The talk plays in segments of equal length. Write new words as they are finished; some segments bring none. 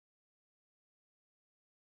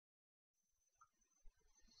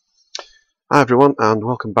Hi everyone, and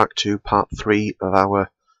welcome back to part 3 of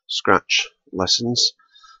our Scratch lessons.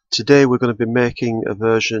 Today we're going to be making a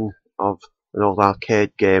version of an old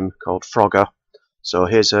arcade game called Frogger. So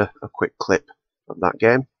here's a quick clip of that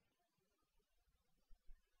game.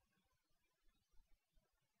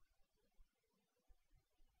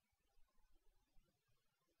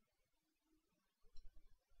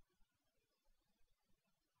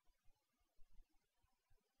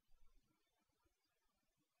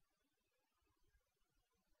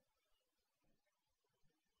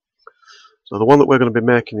 So the one that we're going to be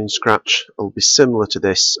making in Scratch will be similar to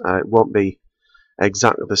this. It won't be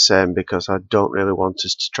exactly the same because I don't really want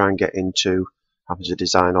us to try and get into having to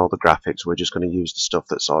design all the graphics. We're just going to use the stuff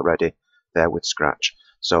that's already there with Scratch.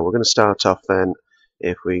 So we're going to start off then.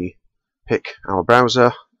 If we pick our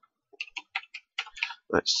browser,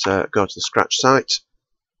 let's go to the Scratch site.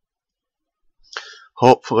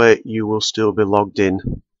 Hopefully you will still be logged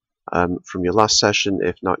in from your last session.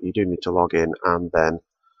 If not, you do need to log in, and then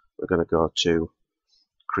we're going to go to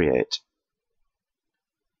create.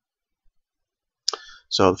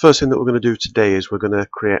 So the first thing that we're going to do today is we're going to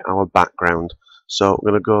create our background. So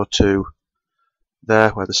we're going to go to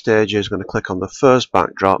there where the stage is, we're going to click on the first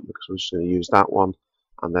backdrop because we're just going to use that one,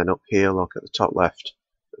 and then up here, look at the top left,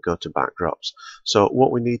 we go to backdrops. So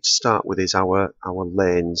what we need to start with is our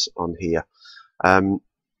lanes on here.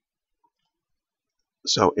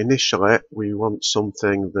 So initially we want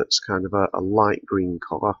something that's kind of a light green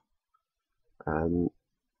colour, and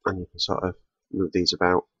you can sort of move these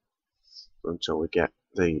about until we get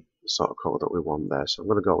the sort of colour that we want there. So I'm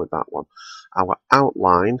going to go with that one. Our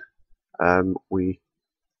outline, if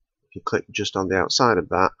you click just on the outside of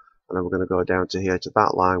that, and then we're going to go down to here to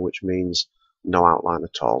that line, which means no outline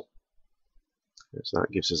at all. So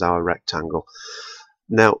that gives us our rectangle.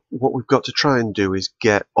 Now what we've got to try and do is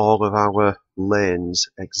get all of our lanes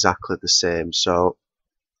exactly the same. So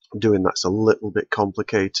doing that's a little bit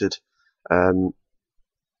complicated,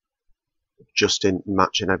 just in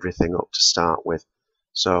matching everything up to start with.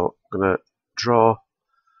 So I'm going to draw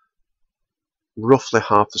roughly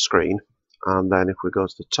half the screen, and then if we go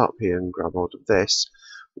to the top here and grab hold of this,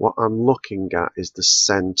 what I'm looking at is the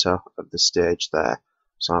center of the stage there.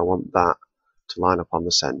 So I want that to line up on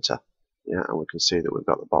the center. Yeah, and we can see that we've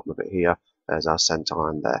got the bottom of it here. There's our center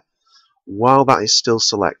line there. While that is still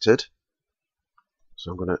selected,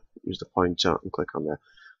 so I'm going to use the pointer and click on there,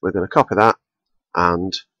 we're going to copy that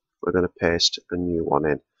and we're going to paste a new one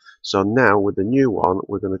in. So now with the new one,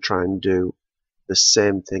 we're going to try and do the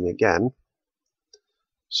same thing again.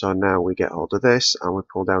 So now we get hold of this and we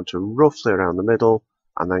pull down to roughly around the middle,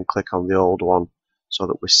 and then click on the old one so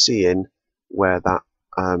that we're seeing where that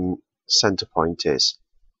center point is.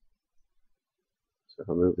 So if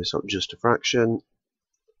I move this up just a fraction,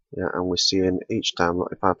 yeah, and we're seeing each time,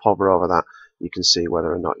 look, if I hover over that, you can see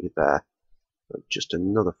whether or not you're there. But just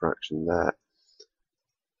another fraction there.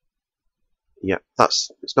 Yep,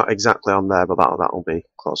 it's not exactly on there, but that'll be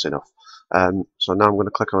close enough. So now I'm going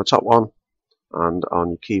to click on the top one, and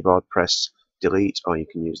on your keyboard press delete, or you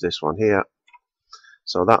can use this one here.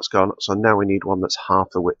 So that's gone. So now we need one that's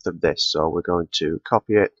half the width of this. So we're going to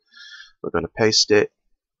copy it, we're going to paste it,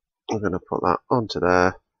 we're going to put that onto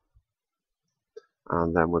there,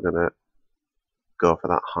 and then we're going to go for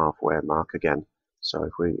that halfway mark again. So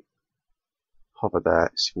if we hover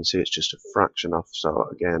there, as you can see, it's just a fraction off. So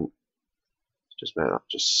again, just make that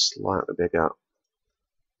just slightly bigger.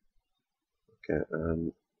 Okay,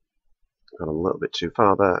 got a little bit too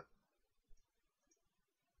far there.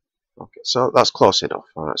 Okay, so that's close enough.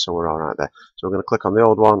 Alright, so we're alright there. So we're going to click on the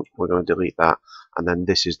old one, we're going to delete that, and then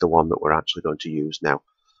this is the one that we're actually going to use now.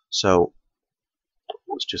 So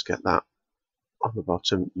let's just get that on the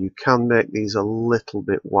bottom. You can make these a little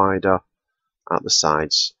bit wider at the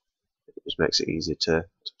sides. It just makes it easy to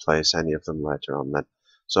place any of them later on then.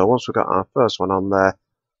 So once we've got our first one on there,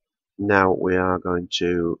 now we are going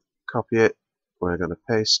to copy it, we're going to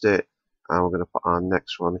paste it, and we're going to put our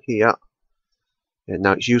next one here. And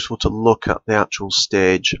now it's useful to look at the actual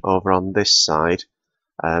stage over on this side.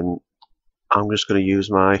 I'm just going to use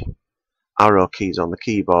my arrow keys on the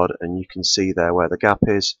keyboard, and you can see there where the gap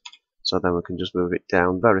is. So then we can just move it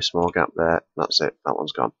down, very small gap there. That's it, that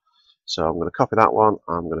one's gone. So I'm going to copy that one,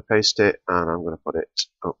 I'm going to paste it, and I'm going to put it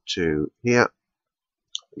up to here.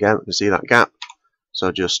 Again, you can see that gap.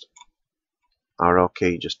 So just arrow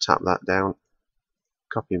key, just tap that down,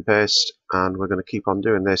 copy and paste, and we're going to keep on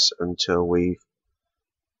doing this until we've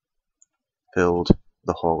filled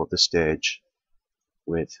the whole of the stage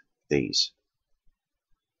with these.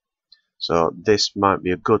 So this might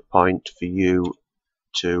be a good point for you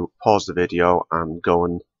to pause the video and go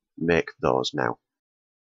and make those now.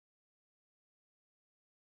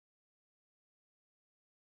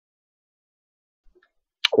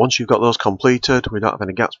 Once you've got those completed, we don't have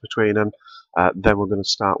any gaps between them, then we're going to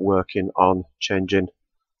start working on changing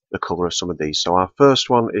the colour of some of these. So our first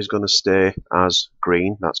one is going to stay as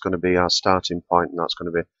green. That's going to be our starting point, and that's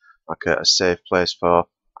going to be like a safe place for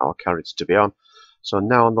our character to be on. So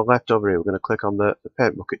now on the left over here, we're going to click on the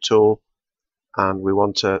paint bucket tool, and we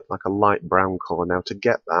want like a light brown colour. Now to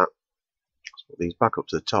get that, let's put these back up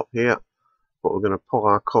to the top here, but we're going to pull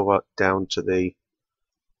our colour down to the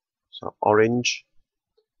sort of orange,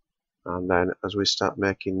 and then as we start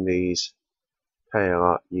making these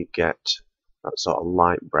paler, you get that sort of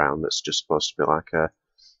light brown that's just supposed to be like a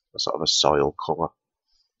sort of a soil colour.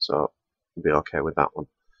 So you'll be okay with that one.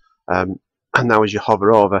 And now as you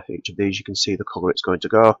hover over each of these, you can see the colour it's going to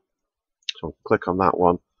go. So I'll click on that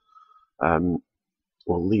one.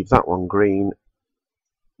 We'll leave that one green.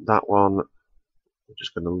 That one, we're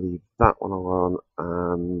just going to leave that one alone,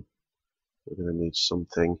 and we're going to need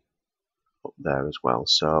something up there as well.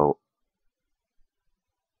 So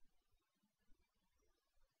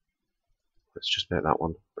let's just make that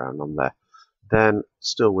one brown on there. Then,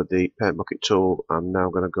 still with the paint bucket tool, I'm now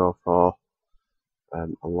going to go for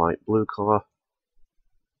a light blue colour,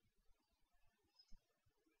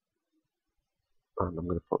 and I'm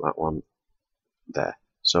going to put that one there.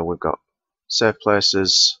 So we've got safe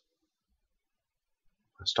places.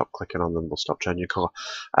 Stop clicking on them, we'll stop changing colour.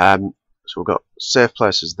 So we've got safe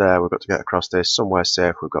places there. We've got to get across this. Somewhere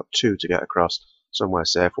safe. We've got 2 to get across. Somewhere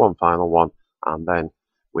safe. One final one, and then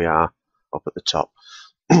we are up at the top.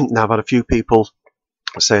 Now I've had a few people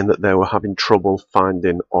saying that they were having trouble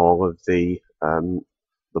finding all of the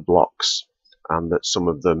blocks, and that some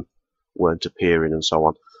of them weren't appearing and so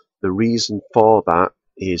on. The reason for that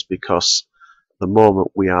is because the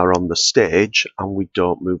moment we are on the stage and we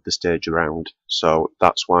don't move the stage around, so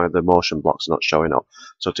that's why the motion blocks are not showing up.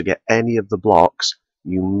 So to get any of the blocks,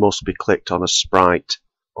 you must be clicked on a sprite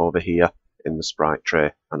over here in the sprite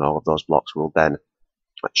tray, and all of those blocks will then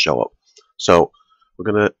show up. So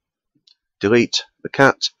we're going to delete the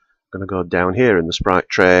cat. I'm going to go down here in the sprite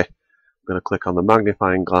tray. I'm going to click on the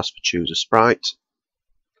magnifying glass for choose a sprite.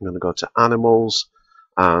 I'm going to go to animals,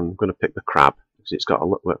 and I'm going to pick the crab because it's got a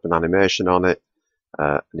little bit of an animation on it.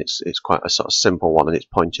 And it's quite a sort of simple one, and it's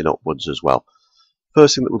pointing upwards as well.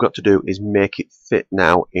 First thing that we've got to do is make it fit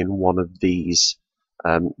now in one of these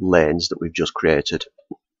lanes that we've just created.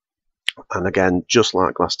 And again, just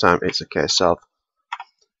like last time, it's a case of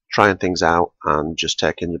trying things out and just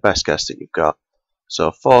taking the best guess that you've got.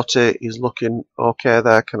 So 40 is looking okay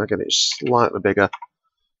there. Can I get it slightly bigger?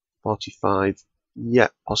 45, yeah,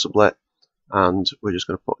 possibly. And we're just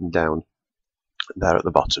going to put them down there at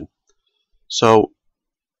the bottom. So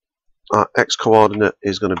our x coordinate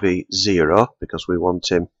is going to be 0 because we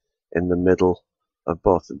want him in the middle of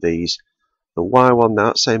both of these. The y one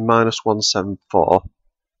now, say -174.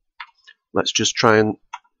 Let's just try and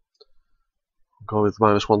go with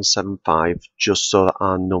 -175 just so that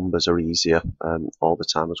our numbers are easier all the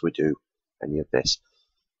time as we do any of this.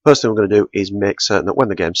 First thing we're going to do is make certain that when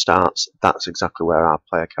the game starts, that's exactly where our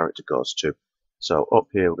player character goes to. So up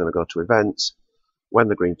here we're going to go to events. When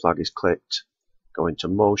the green flag is clicked, go into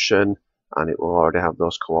motion, and it will already have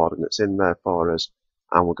those coordinates in there for us,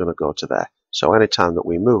 and we're going to go to there. So anytime that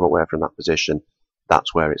we move away from that position,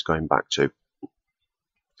 that's where it's going back to.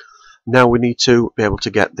 Now we need to be able to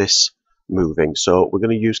get this moving, so we're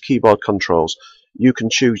going to use keyboard controls. You can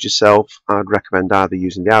choose yourself. I'd recommend either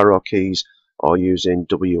using the arrow keys or using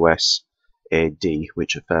WSAD,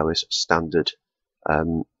 which are fairly standard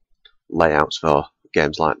layouts for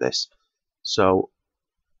games like this. So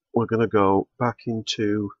we're going to go back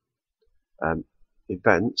into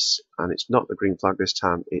events, and it's not the green flag this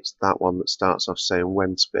time, it's that one that starts off saying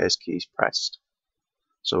when space key is pressed.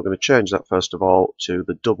 So we're going to change that first of all to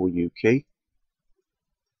the W key.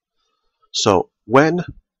 So when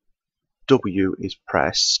W is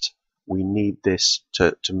pressed, we need this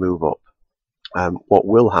to move up. What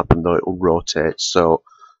will happen though, it will rotate, so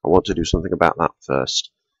I want to do something about that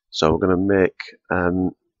first. So we're going to make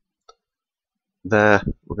there,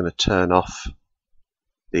 we're going to turn off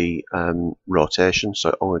the rotation, so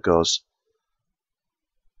it only goes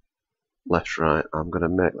left, right. I'm going to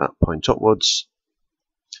make that point upwards,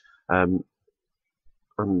 and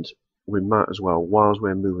we might as well, whilst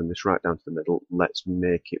we're moving this right down to the middle, let's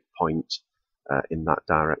make it point in that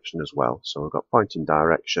direction as well. So we've got pointing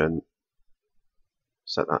direction,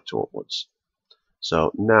 set that to upwards.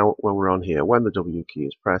 So now when we're on here, when the W key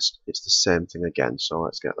is pressed, it's the same thing again. So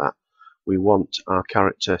let's get that. We want our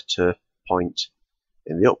character to point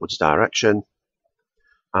in the upwards direction,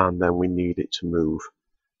 and then we need it to move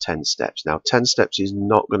 10 steps. Now 10 steps is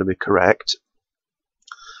not going to be correct,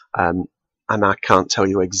 and and I can't tell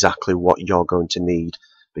you exactly what you're going to need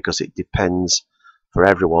because it depends for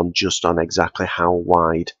everyone just on exactly how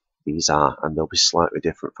wide these are, and they'll be slightly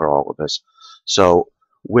different for all of us. So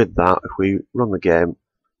with that, if we run the game,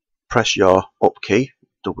 press your up key,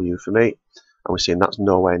 W for me, and we're seeing that's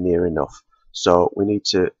nowhere near enough. So we need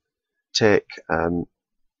to take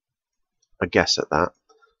a guess at that.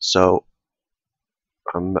 So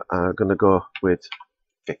I'm going to go with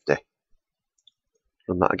 50.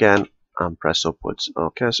 Run that again and press upwards.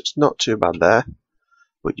 Okay, so it's not too bad there,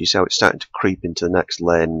 but you see how it's starting to creep into the next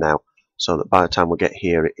lane now, so that by the time we get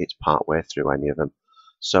here it's part way through any of them.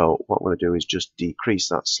 So what we're going to do is just decrease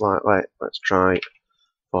that slightly. Let's try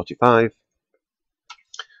 45,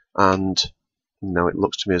 and now it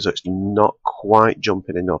looks to me as though it's not quite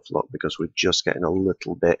jumping enough, look, because we're just getting a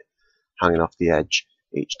little bit hanging off the edge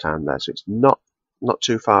each time there, so it's not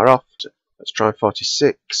too far off. Let's try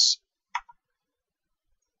 46.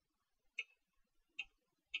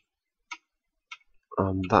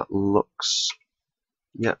 And that looks,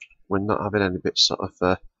 yeah, we're not having any bits sort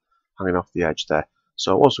of hanging off the edge there.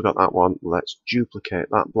 So once we've got that one, let's duplicate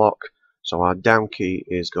that block. So our down key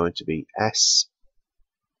is going to be S.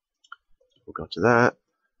 We'll go to there.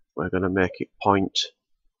 We're going to make it point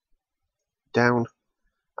down,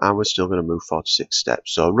 and we're still going to move 46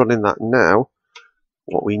 steps. So running that now,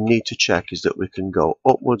 what we need to check is that we can go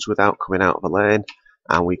upwards without coming out of a lane,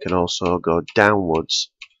 and we can also go downwards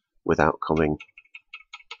without coming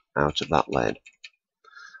out of that lane.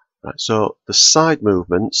 Right, so the side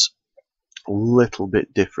movements a little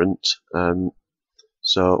bit different.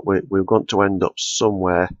 So we want to end up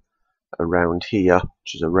somewhere around here,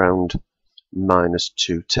 which is around minus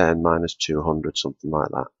 210, minus 200, something like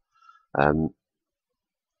that. And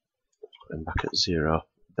back at 0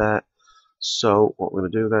 there. So what we're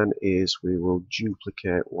going to do then is we will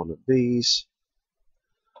duplicate one of these,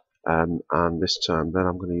 and this time then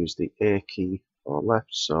I'm going to use the A key for left.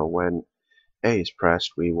 So when A is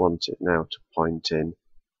pressed, we want it now to point in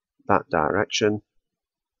that direction.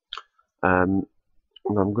 And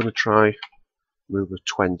I'm going to try move a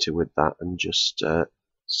 20 with that and just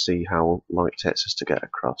see how long it takes us to get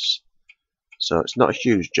across. So it's not a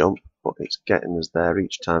huge jump, but it's getting us there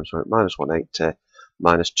each time. So at minus 180,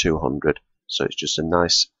 minus 200. So it's just a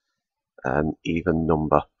nice even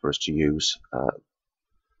number for us to use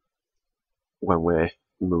when we're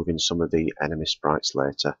moving some of the enemy sprites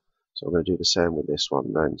later. So we're going to do the same with this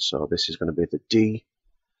one then. So this is going to be the D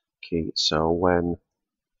key. So when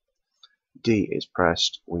D is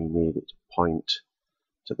pressed, we need it to point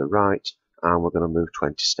to the right, and we're going to move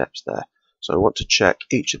 20 steps there. So I want to check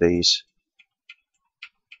each of these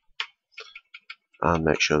and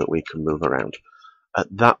make sure that we can move around.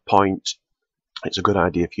 At that point, it's a good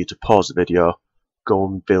idea for you to pause the video, go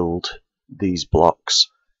and build these blocks,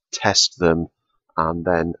 test them, and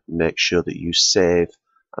then make sure that you save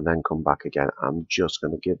and then come back again. I'm just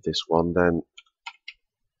going to give this one then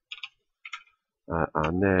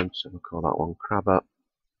our name, so we'll call that one Crabber,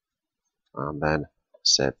 and then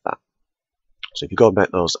save that. So if you go and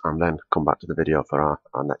make those and then come back to the video for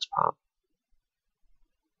our next part.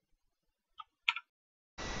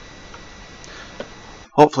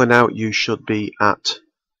 Hopefully now you should be at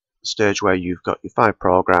the stage where you've got your 5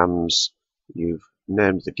 programs, you've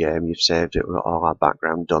named the game, you've saved it, we've got all our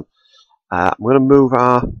background done. I'm going to move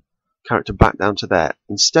our character back down to there.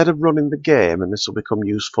 Instead of running the game, and this will become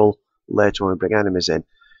useful later when we bring enemies in,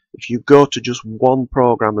 if you go to just one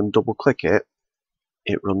program and double click it,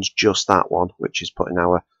 it runs just that one, which is putting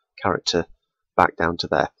our character back down to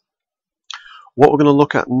there. What we're going to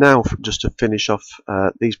look at now, just to finish off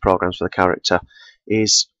these programs for the character,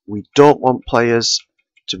 is we don't want players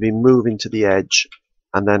to be moving to the edge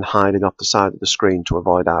and then hiding off the side of the screen to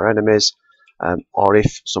avoid our enemies, or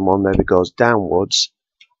if someone maybe goes downwards,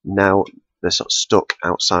 now they're sort of stuck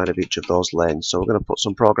outside of each of those lanes. So we're going to put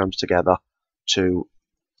some programs together to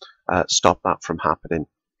stop that from happening.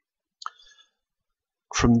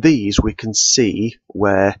 From these we can see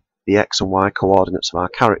where the X and Y coordinates of our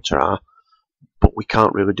character are, but we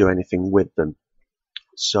can't really do anything with them.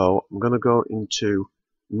 So I'm going to go into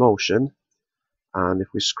motion, and if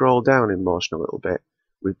we scroll down in motion a little bit,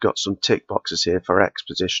 we've got some tick boxes here for X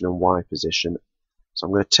position and Y position. So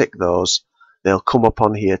I'm going to tick those. They'll come up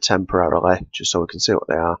on here temporarily just so we can see what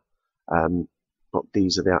they are, but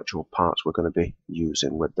these are the actual parts we're going to be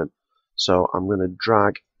using with them. So I'm going to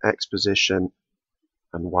drag X position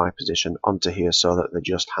and Y position onto here so that they're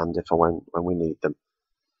just handy for when we need them.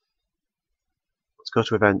 Let's go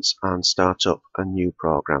to events and start up a new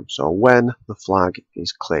program. So when the flag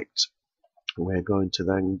is clicked, we're going to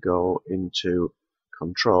then go into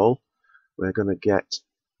control. We're going to get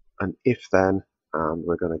an if then, and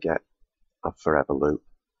we're going to get a forever loop.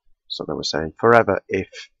 So then we're saying forever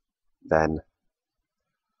if then.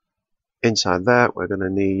 Inside there we're going to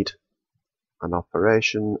need an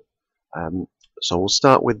operation. So we'll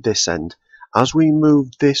start with this end. As we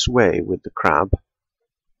move this way with the crab,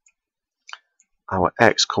 our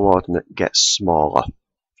x coordinate gets smaller,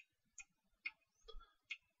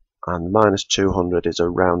 and minus 200 is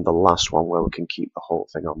around the last one where we can keep the whole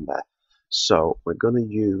thing on there. So we're going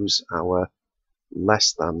to use our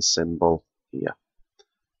less than symbol here.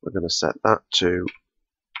 We're going to set that to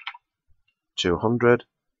 200,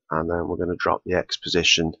 and then we're going to drop the x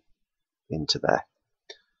position into there.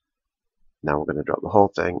 Now we're going to drop the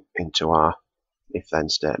whole thing into our if then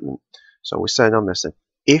statement. So we're saying on this thing,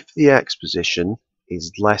 if the x position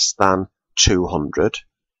is less than 200,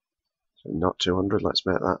 so not 200, let's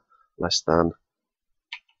make that less than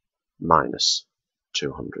minus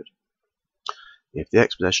 200. If the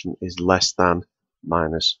x position is less than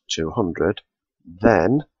minus 200,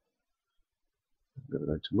 then I'm going to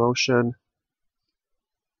go to motion,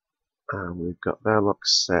 and we've got there, look,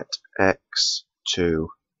 set x to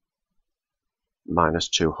minus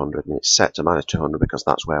 200, and it's set to minus 200 because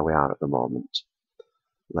that's where we are at the moment.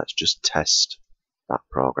 Let's just test that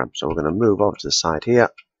program. So we're going to move over to the side here,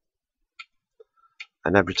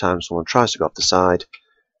 and every time someone tries to go off the side,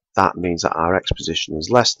 that means that our x position is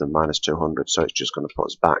less than minus 200, so it's just going to put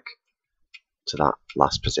us back to that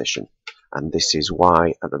last position. And this is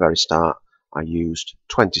why at the very start I used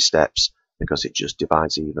 20 steps, because it just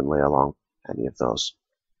divides evenly along any of those.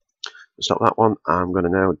 Stop that one. I'm going to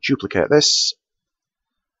now duplicate this.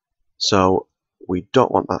 So we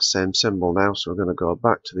don't want that same symbol now, so we're going to go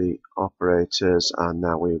back to the operators, and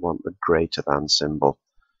now we want the greater than symbol.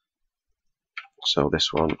 So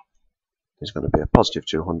this one is going to be a positive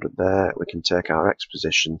 200 there. We can take our x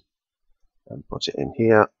position and put it in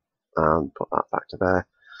here and put that back to there.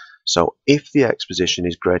 So if the x position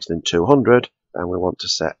is greater than 200, then we want to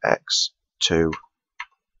set x to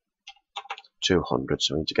 200.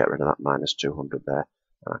 So we need to get rid of that minus 200 there,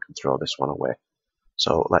 and I can throw this one away.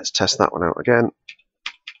 So let's test that one out again.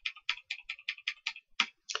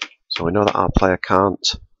 So we know that our player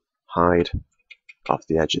can't hide off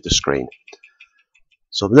the edge of the screen.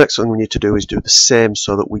 So the next thing we need to do is do the same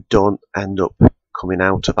so that we don't end up coming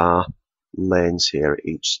out of our lanes here at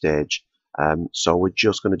each stage. So we're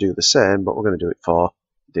just going to do the same, but we're going to do it for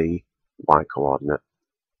the y coordinate.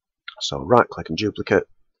 So right click and duplicate,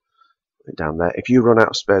 put it down there. If you run out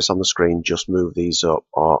of space on the screen, just move these up,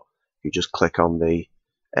 or you just click on the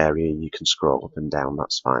area, you can scroll up and down,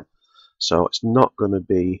 that's fine. So it's not going to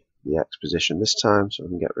be the x position this time, so we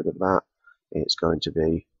can get rid of that. It's going to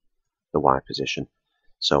be the y position.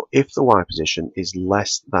 So if the y position is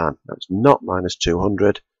less than, that's not minus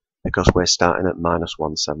 200, because we're starting at minus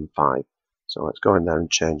 175. So let's go in there and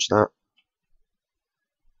change that.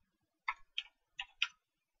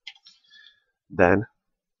 Then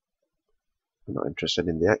we're not interested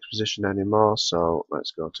in the x position anymore, so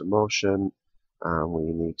let's go to motion, and we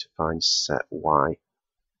need to find set y,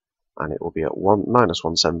 and it will be at minus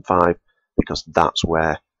 175, because that's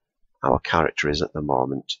where our character is at the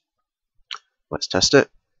moment. Let's test it.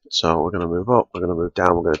 So we're going to move up, we're going to move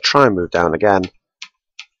down, we're going to try and move down again,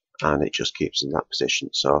 and it just keeps in that position.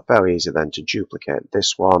 So very easy then to duplicate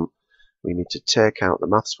this one. We need to take out the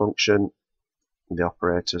maths function, the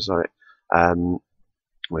operator, sorry.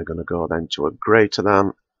 We're going to go then to a greater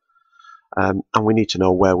than, and we need to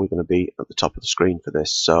know where we're going to be at the top of the screen for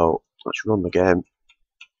this. So let's run the game.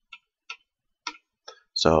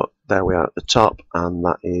 So there we are at the top, and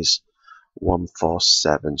that is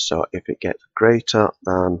 147. So if it gets greater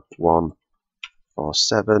than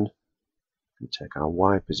 147, we take our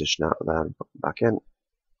y position out of there and put it back in.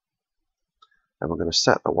 And we're going to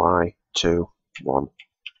set the y to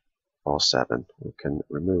 147. We can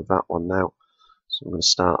remove that one now. So I'm going to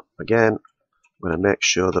start again. I'm going to make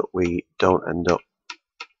sure that we don't end up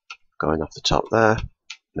going off the top there.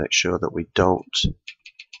 Make sure that we don't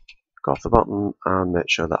go off the bottom, and make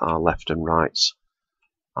sure that our left and rights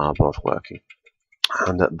are both working.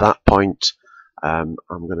 And at that point, I'm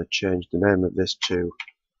going to change the name of this to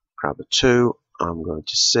Crabber2. I'm going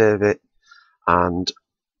to save it, and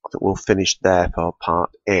I think we'll finish there for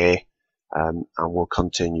part A, and we'll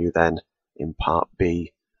continue then in part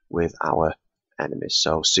B with our enemies.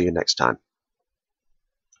 So see you next time.